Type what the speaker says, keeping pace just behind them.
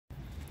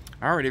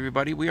Alright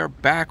everybody, we are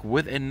back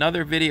with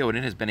another video, and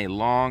it has been a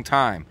long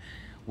time.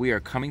 We are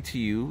coming to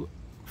you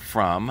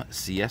from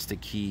Siesta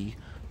Key,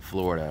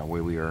 Florida,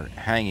 where we are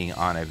hanging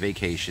on a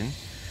vacation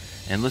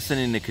and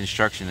listening to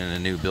construction in a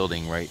new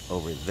building right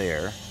over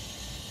there.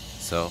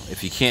 So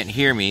if you can't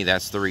hear me,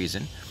 that's the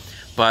reason.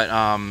 But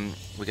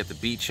we got the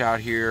beach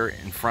out here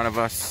in front of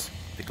us.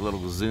 Take a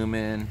little zoom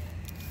in.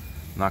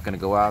 I'm not going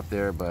to go out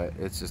there, but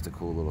it's just a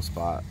cool little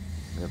spot.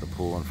 We got the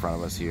pool in front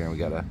of us here, and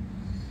you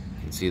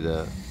can see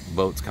the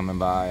boats coming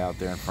by out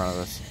there in front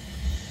of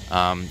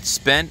us.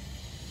 Spent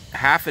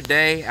half a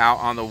day out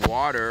on the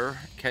water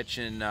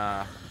catching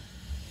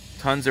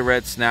tons of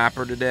red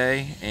snapper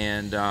today,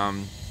 and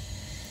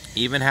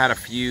even had a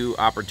few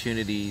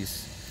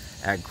opportunities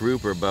at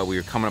grouper, but we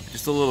were coming up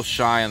just a little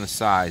shy on the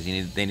size.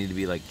 They need to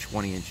be like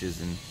 20 inches,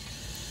 and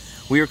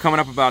we were coming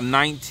up about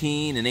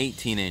 19 and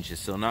 18 inches,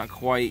 so not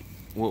quite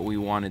what we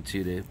wanted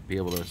to be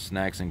able to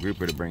snag some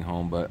grouper to bring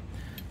home, but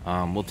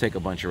we'll take a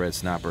bunch of red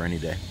snapper any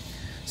day.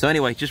 So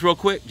anyway, just real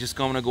quick, just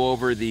going to go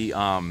over the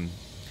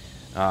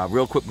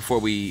real quick before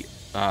we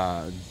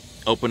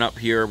open up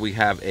here. We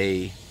have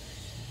a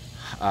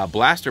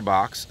blaster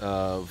box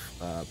of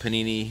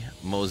Panini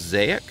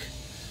Mosaic,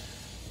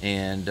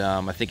 and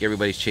I think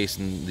everybody's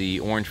chasing the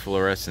orange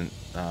fluorescent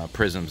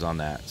prisms on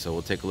that, so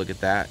we'll take a look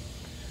at that.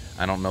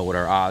 I don't know what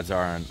our odds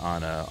are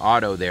on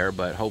auto there,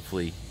 but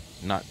hopefully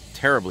not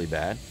terribly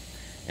bad.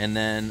 And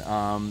then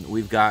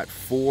we've got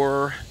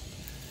 4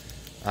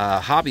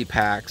 hobby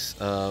packs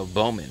of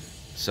Bowman,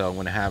 so I'm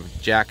going to have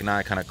Jack and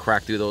I kind of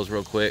crack through those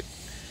real quick.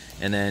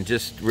 And then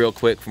just real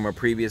quick, from a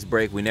previous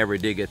break, we never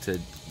did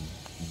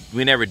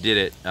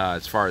it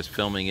as far as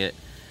filming it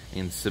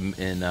and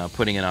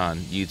putting it on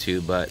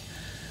YouTube, but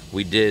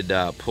we did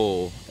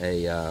pull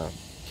a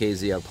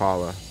KZ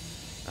Opala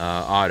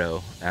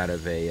auto out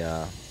of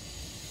a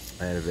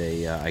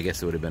I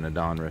guess it would have been a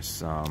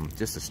Donruss,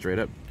 just a straight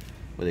up,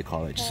 what do they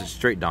call it? Just a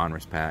straight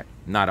Donruss pack,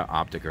 not an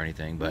optic or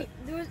anything, but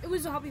it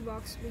was a hobby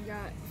box we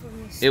got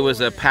from the store. It was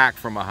a pack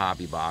from a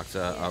hobby box,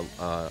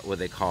 what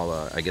they call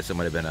I guess it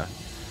might have been a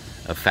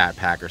fat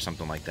pack or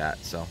something like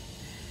that. So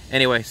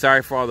anyway,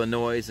 sorry for all the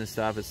noise and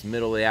stuff. It's the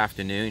middle of the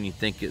afternoon. You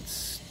think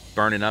it's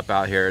burning up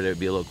out here, there'd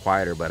be a little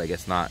quieter, but I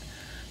guess not.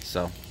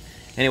 So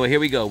anyway, here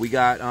we go. We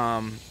got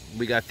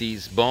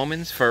these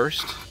Bowmans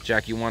first.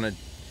 Jack, you want to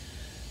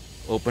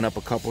open up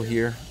a couple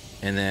here,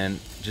 and then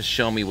just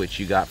show me what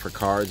you got for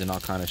cards, and I'll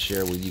kind of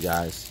share with you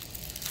guys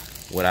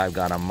what I've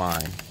got on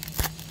mine.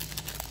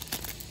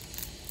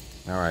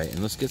 Alright,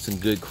 and let's get some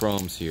good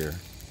chromes here.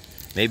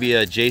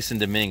 Maybe Jason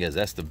Dominguez.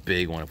 That's the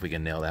big one, if we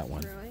can nail that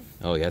one. Really?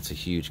 Oh yeah, that's a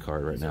huge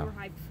card right now.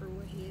 Overhyped for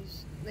what he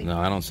is. Like, no,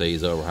 I don't say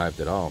he's overhyped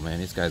at all, man.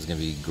 This guy's going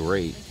to be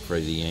great for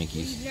the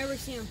Yankees. You've never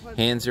seen him play.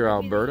 Hanser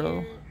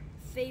Alberto.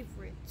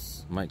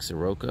 Favorites. Mike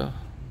Soroka.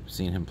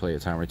 Seen him play a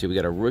time or two. We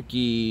got a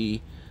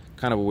rookie,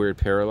 kind of a weird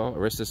parallel.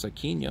 Aristus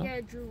Aquino.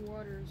 Yeah, Drew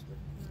Waters.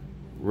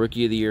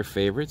 Rookie of the Year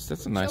favorites.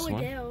 That's a nice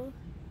one. Adele,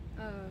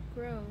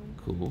 Chrome.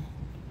 Cool.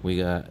 We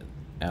got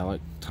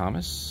Alec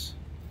Thomas,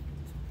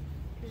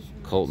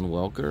 Colton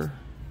Welker,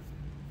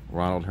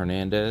 Ronald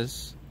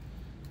Hernandez.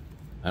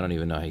 I don't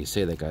even know how you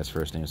say that guy's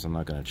first name, so I'm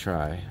not going to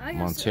try.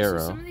 Montero.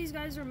 So some of these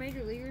guys are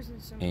major leaguers,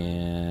 and some.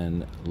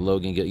 And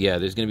Logan Gill. Yeah,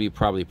 there's going to be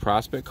probably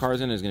prospect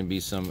cards in. There's going to be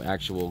some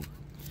actual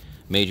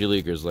major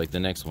leaguers, like the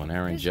next one,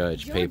 Aaron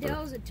Judge, Joe paper.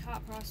 Adele's a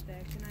top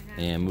prospect,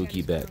 and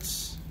Mookie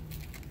Betts.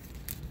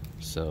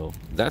 So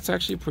that's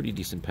actually a pretty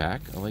decent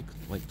pack. I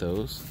like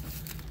those.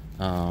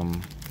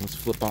 Let's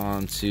flip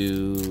on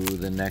to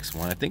the next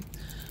one. I think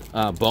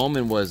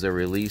Bowman was a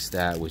release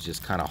that was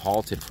just kind of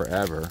halted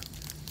forever.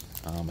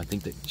 I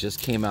think that just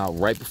came out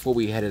right before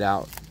we headed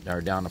out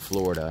or down to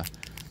Florida,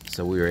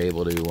 so we were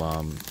able to.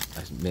 I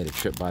made a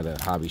trip by the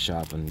hobby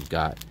shop and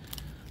got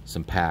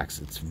some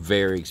packs. It's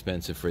very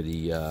expensive for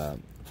the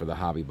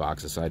hobby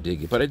boxes, so I did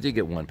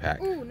get one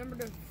pack. Ooh, number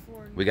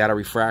 4. We got a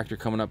refractor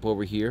coming up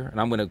over here, and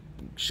I'm going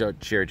to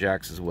share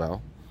Jack's as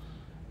well.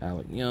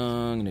 Alec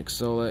Young, Nick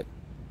Solek,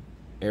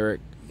 Eric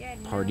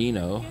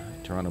Pardino,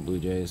 Toronto Blue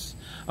Jays.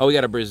 Oh, we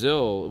got a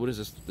Brazil. What is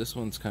this? This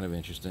one's kind of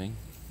interesting.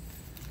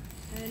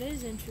 It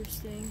is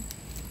interesting.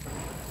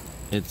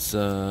 It's, I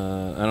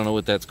don't know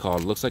what that's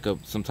called. It looks like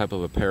some type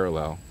of a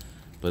parallel,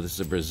 but this is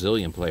a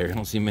Brazilian player. I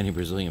don't see many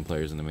Brazilian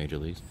players in the major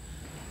leagues.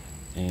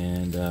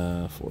 And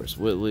Forrest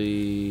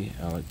Whitley,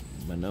 Alec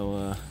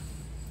Manoah,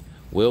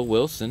 Will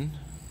Wilson,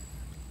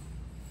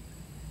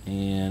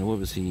 and what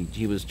was he?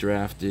 He was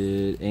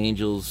drafted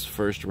Angels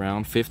first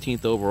round,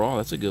 15th overall.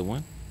 That's a good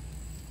one.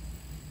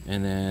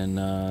 And then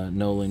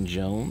Nolan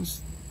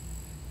Jones,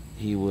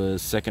 he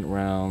was second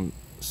round,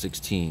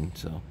 16.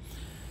 So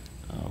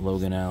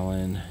Logan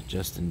Allen,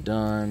 Justin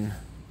Dunn,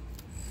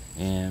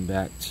 and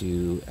back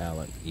to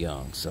Alec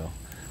Young. So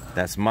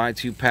that's my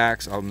 2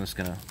 packs. I'm just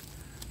gonna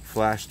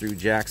flash through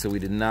Jack, so we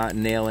did not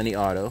nail any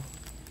auto.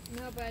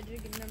 No, but I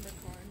did get a numbered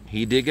card.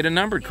 He did get a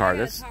numbered card.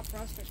 That's top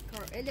prospect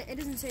card. It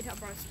doesn't say top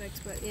prospects,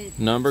 but it.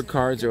 Numbered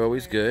cards are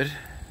always good.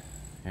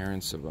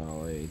 Aaron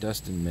Savale,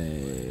 Dustin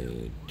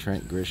May,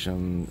 Trent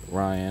Grisham,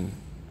 Ryan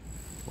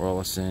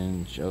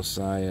Rollison,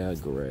 Josiah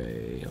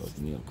Gray,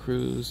 Neil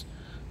Cruz,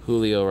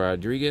 Julio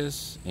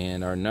Rodriguez,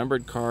 and our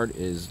numbered card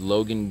is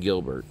Logan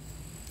Gilbert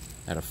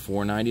at a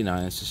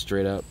 $4.99. It's a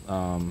straight up,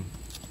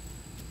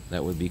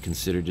 that would be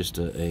considered just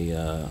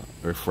a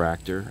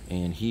refractor,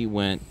 and he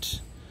went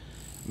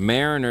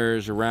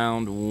Mariners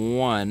round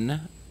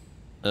 1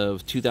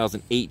 of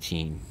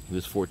 2018. He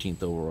was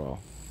 14th overall.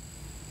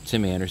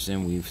 Tim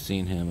Anderson, we've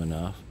seen him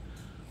enough.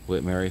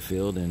 Whit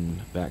Merrifield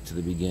and back to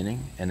the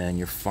beginning. And then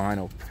your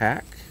final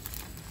pack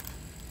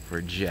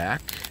for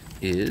Jack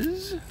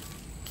is,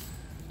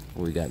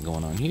 what we got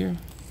going on here?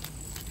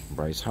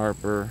 Bryce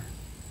Harper,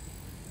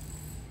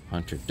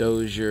 Hunter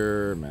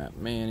Dozier, Matt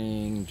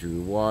Manning,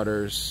 Drew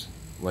Waters.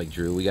 Like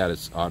Drew, we got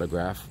his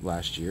autograph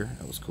last year.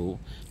 That was cool.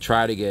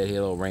 Try to get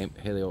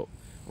Helio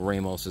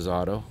Ramos's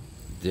auto.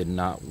 Did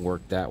not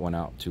work that one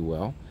out too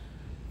well.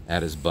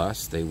 At his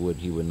bust, he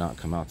would not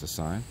come out to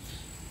sign.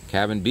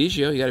 Kevin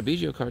Biggio, you got a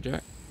Biggio card,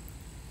 Jack.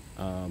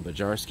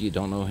 Bajarski,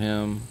 don't know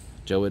him.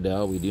 Joe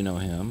Adell, we do know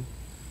him.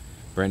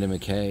 Brendan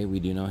McKay, we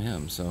do know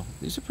him. So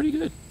these are pretty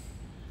good.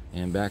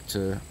 And back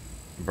to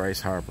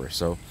Bryce Harper.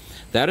 So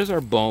that is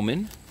our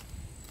Bowman.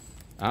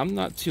 I'm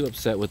not too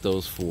upset with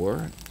those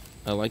 4.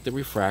 I like the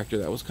refractor.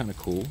 That was kind of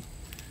cool.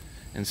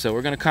 And so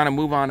we're going to kind of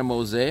move on to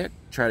Mosaic.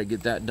 Try to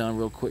get that done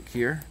real quick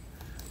here.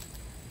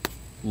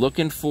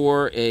 Looking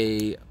for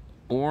a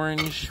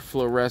orange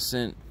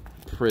fluorescent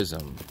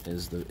Prizm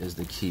is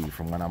the key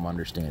from what I'm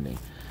understanding.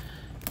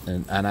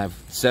 And I've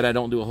said I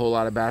don't do a whole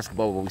lot of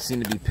basketball, but we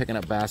seem to be picking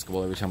up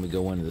basketball every time we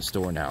go into the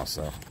store now,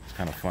 so it's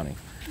kind of funny.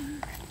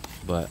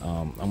 But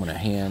I'm going to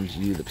hand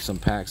you some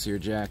packs here,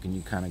 Jack, and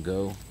you kind of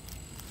go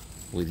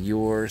with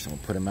yours. I'm going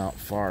to put them out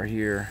far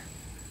here.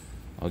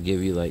 I'll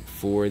give you like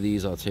 4 of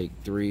these. I'll take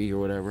 3 or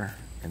whatever,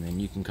 and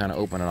then you can kind of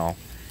open it. I'll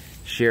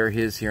share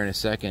his here in a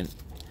second.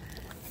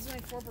 Is it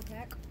like 4 per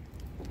pack?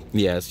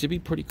 Yeah, it should be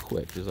pretty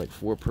quick. There's like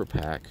 4 per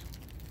pack.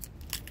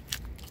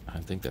 I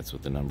think that's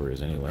what the number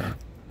is anyway.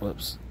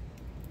 Whoops.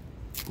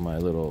 My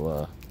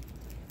little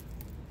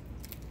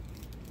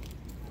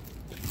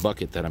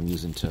bucket that I'm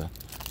using to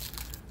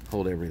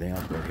hold everything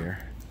up right here.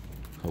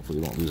 Hopefully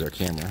we won't lose our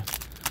camera.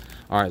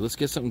 All right, let's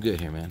get something good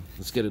here, man.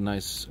 Let's get a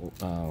nice,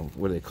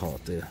 what do they call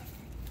it? The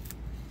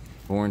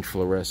orange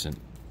fluorescent.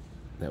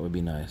 That would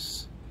be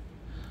nice.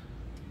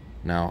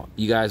 Now,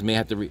 you guys may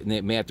have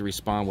to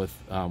respond with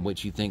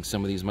what you think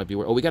some of these might be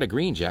worth. Oh, we got a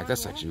green, Jack.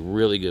 That's actually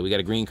really good. We got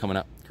a green coming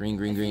up. Green.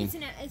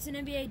 It's an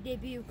NBA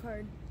debut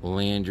card.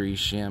 Landry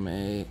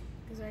Shamet.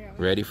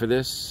 Ready for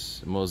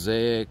this?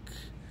 Mosaic.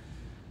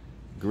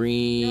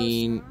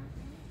 Green.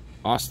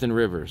 Austin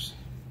Rivers.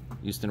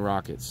 Houston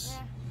Rockets.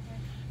 Yeah.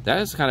 That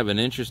is kind of an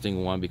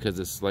interesting one because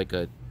it's like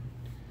a...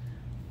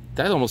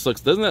 That almost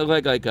looks... Doesn't that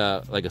look like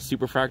a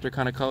superfractor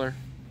kind of color?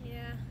 Yeah.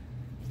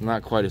 It's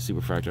not quite a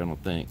superfractor, I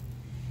don't think.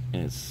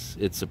 And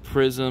it's a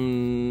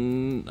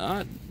Prizm.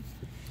 Not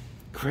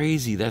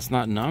crazy. That's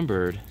not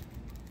numbered.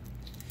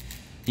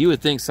 You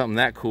would think something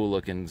that cool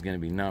looking is going to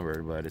be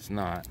numbered, but it's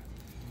not.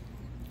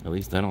 At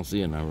least I don't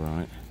see a number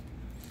on it.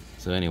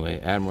 So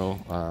anyway,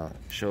 Admiral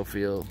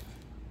Schofield.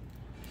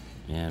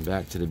 And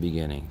back to the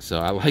beginning. So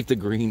I like the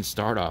green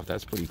start off.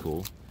 That's pretty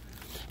cool.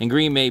 And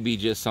green may be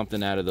just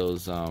something out of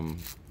those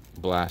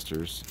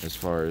blasters as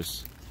far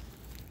as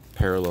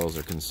parallels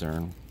are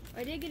concerned.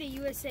 I did get a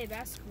USA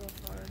basketball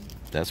card.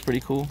 That's pretty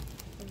cool.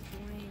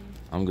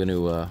 I'm going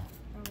to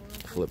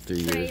flip through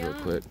yours real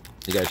quick.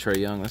 You got Trae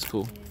Young? That's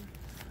cool. Yeah.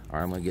 All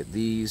right, I'm going to get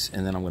these,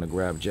 and then I'm going to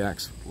grab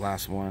Jack's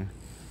last one.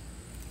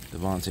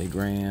 Devontae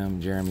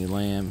Graham, Jeremy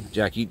Lamb.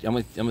 Jack,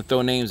 I'm gonna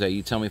throw names at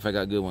you. Tell me if I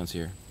got good ones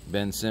here.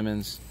 Ben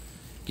Simmons,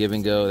 Give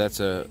and Go.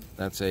 That's a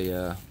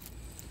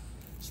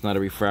it's not a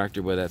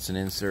refractor, but that's an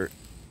insert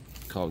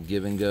called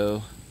Give and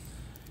Go.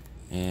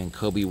 And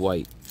Kobe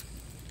White.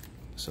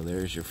 So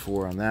there's your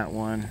 4 on that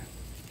one.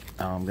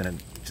 I'm gonna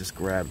just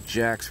grab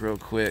Jack's real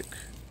quick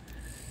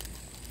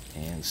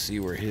and see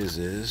where his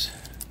is.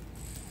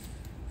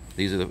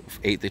 These are the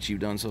 8 that you've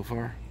done so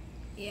far?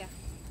 Yeah.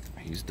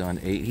 He's done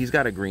 8. He's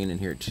got a green in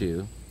here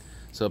too.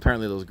 So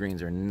apparently those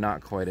greens are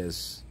not quite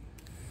as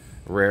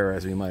rare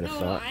as we might have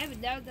thought.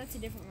 That's a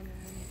different one.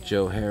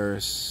 Joe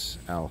Harris,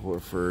 Al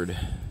Horford.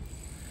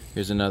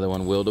 Here's another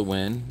one, Will to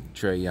Win,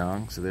 Trae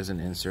Young. So there's an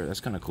insert. That's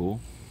kind of cool.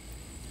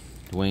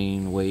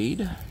 Dwayne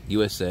Wade,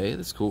 USA.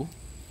 That's cool.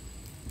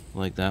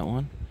 Like that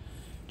one.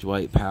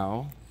 Dwight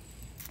Powell.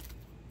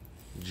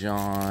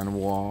 John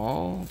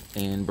Wall.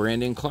 And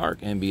Brandon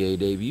Clark, NBA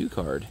debut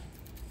card.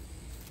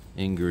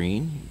 In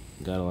green.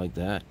 Gotta like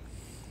that.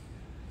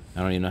 I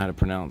don't even know how to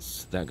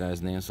pronounce that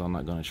guy's name, so I'm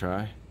not going to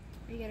try.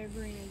 You got a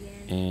green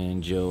again.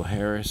 And Joe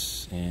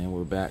Harris. And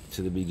we're back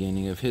to the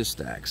beginning of his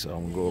stack. So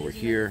I'm going to go over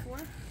here.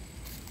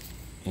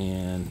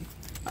 And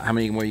how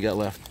many more you got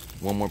left?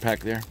 One more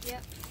pack there?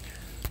 Yep.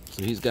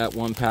 So he's got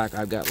 1 pack.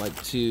 I've got like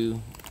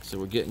 2. So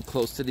we're getting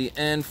close to the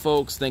end,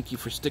 folks. Thank you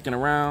for sticking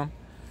around.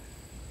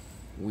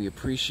 We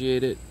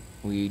appreciate it.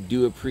 We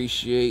do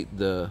appreciate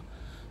the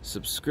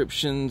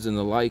subscriptions and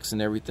the likes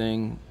and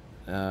everything.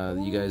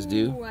 You guys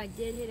do. Ooh, I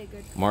did hit a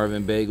good card.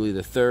 Marvin Bagley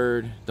the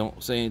third.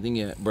 Don't say anything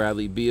yet.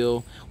 Bradley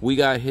Beal. We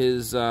got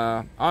his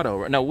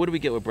auto. No, what do we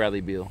get with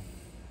Bradley Beal?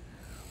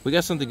 We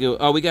got something good.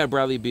 Oh, we got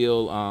Bradley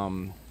Beal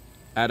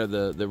out of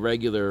the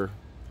regular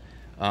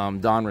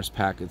Donruss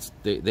packets.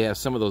 They have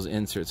some of those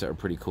inserts that are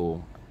pretty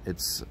cool.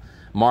 It's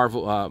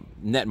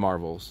Net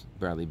Marvels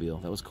Bradley Beal.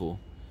 That was cool.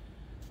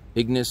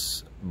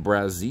 Ignis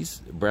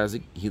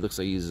Brazic. He looks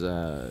like he's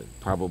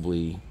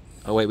probably.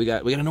 Oh wait, we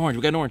got an orange.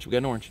 We got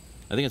an orange.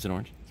 I think it's an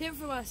orange. Hit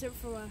for last.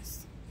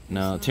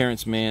 No,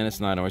 Terrence Mann. It's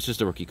not orange. It's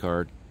just a rookie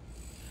card.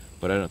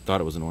 But I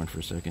thought it was an orange for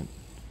a second.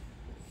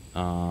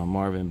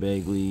 Marvin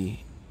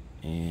Bagley,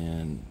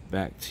 and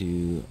back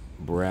to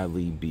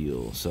Bradley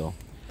Beal. So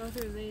Go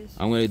through these.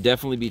 I'm going to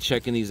definitely be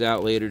checking these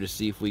out later to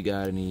see if we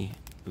got any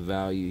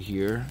value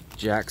here.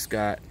 Jack's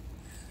got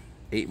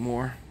 8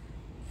 more.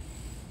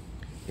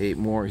 8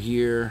 more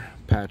here.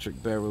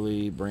 Patrick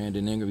Beverly,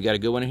 Brandon Ingram. We got a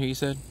good one in here, you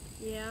said?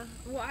 Yeah.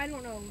 Well, I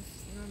don't know if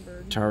it's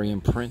numbered.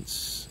 Tarian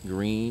Prince,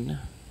 green.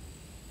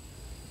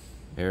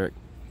 Eric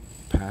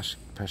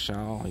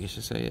Paschal, I guess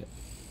you say it.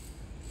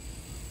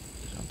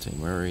 Dejounte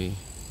Murray.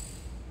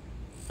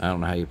 I don't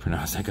know how you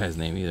pronounce that guy's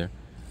name either.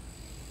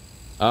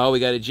 Oh,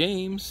 we got a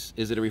James.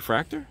 Is it a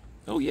refractor?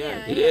 Oh,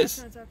 yeah, it is.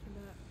 That's what I'm talking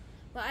about.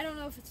 But I don't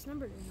know if it's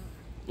numbered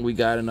or not. We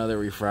got another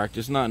refractor.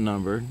 It's not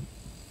numbered.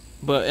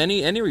 But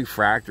any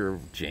refractor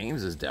of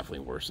James is definitely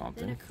worth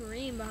something. Then a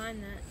Kareem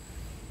behind that.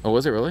 Oh,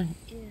 was it really?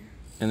 Yeah.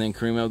 And then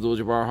Kareem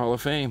Abdul-Jabbar Hall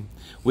of Fame.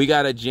 We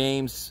got a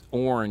James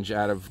orange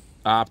out of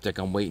Optic.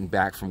 I'm waiting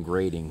back from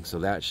grading. So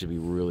that should be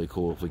really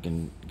cool if we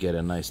can get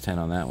a nice 10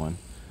 on that one.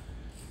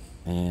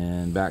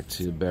 And back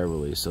to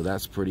Beverly. So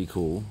that's pretty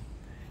cool.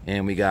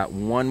 And we got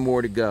one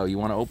more to go. You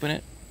want to open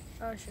it?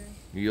 Oh, sure.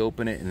 You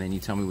open it and then you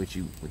tell me what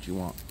you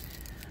want.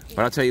 Yeah.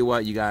 But I'll tell you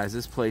what, you guys,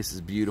 this place is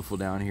beautiful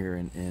down here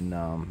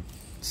in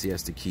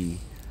Siesta Key.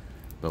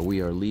 But we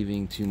are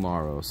leaving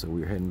tomorrow, so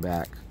we're heading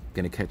back.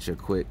 Gonna catch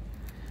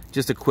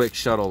just a quick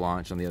shuttle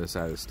launch on the other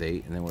side of the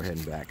state, and then we're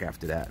heading back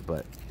after that.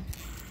 But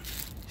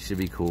should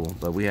be cool.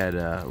 But we had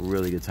a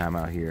really good time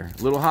out here.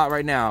 A little hot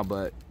right now,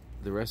 but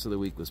the rest of the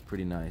week was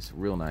pretty nice,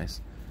 real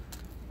nice.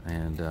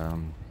 And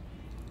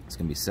it's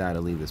gonna be sad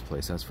to leave this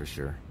place, that's for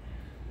sure.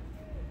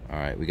 All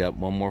right, we got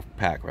one more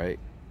pack, right?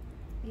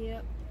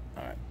 Yep.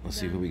 All right, let's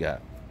see who we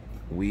got.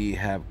 We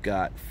have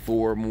got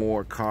 4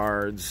 more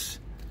cards.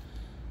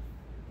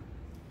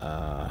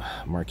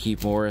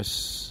 Marquise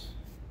Morris,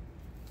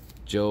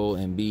 Joel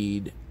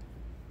Embiid,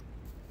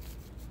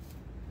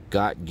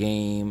 Got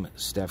Game,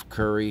 Steph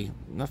Curry.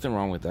 Nothing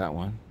wrong with that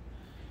one.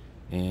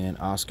 And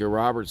Oscar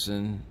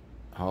Robertson,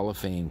 Hall of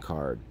Fame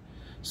card.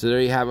 So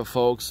there you have it,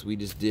 folks. We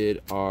just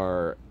did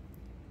our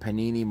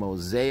Panini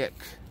Mosaic.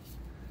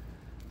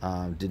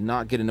 Did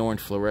not get an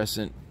orange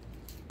fluorescent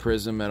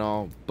Prizm at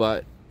all,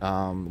 but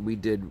we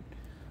did,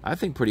 I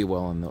think, pretty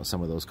well on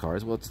some of those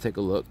cards. We'll have to take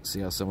a look,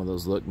 see how some of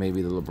those look.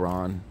 Maybe the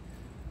LeBron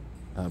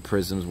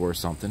Prizms were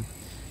something.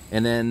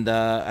 And then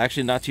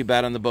actually not too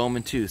bad on the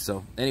Bowman too.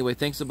 So anyway,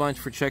 thanks a bunch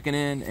for checking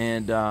in,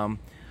 and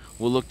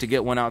we'll look to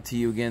get one out to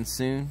you again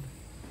soon.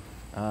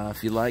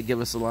 If you like, give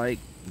us a like,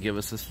 give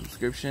us a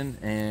subscription,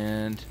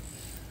 and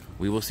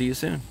we will see you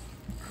soon.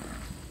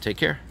 Take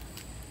care.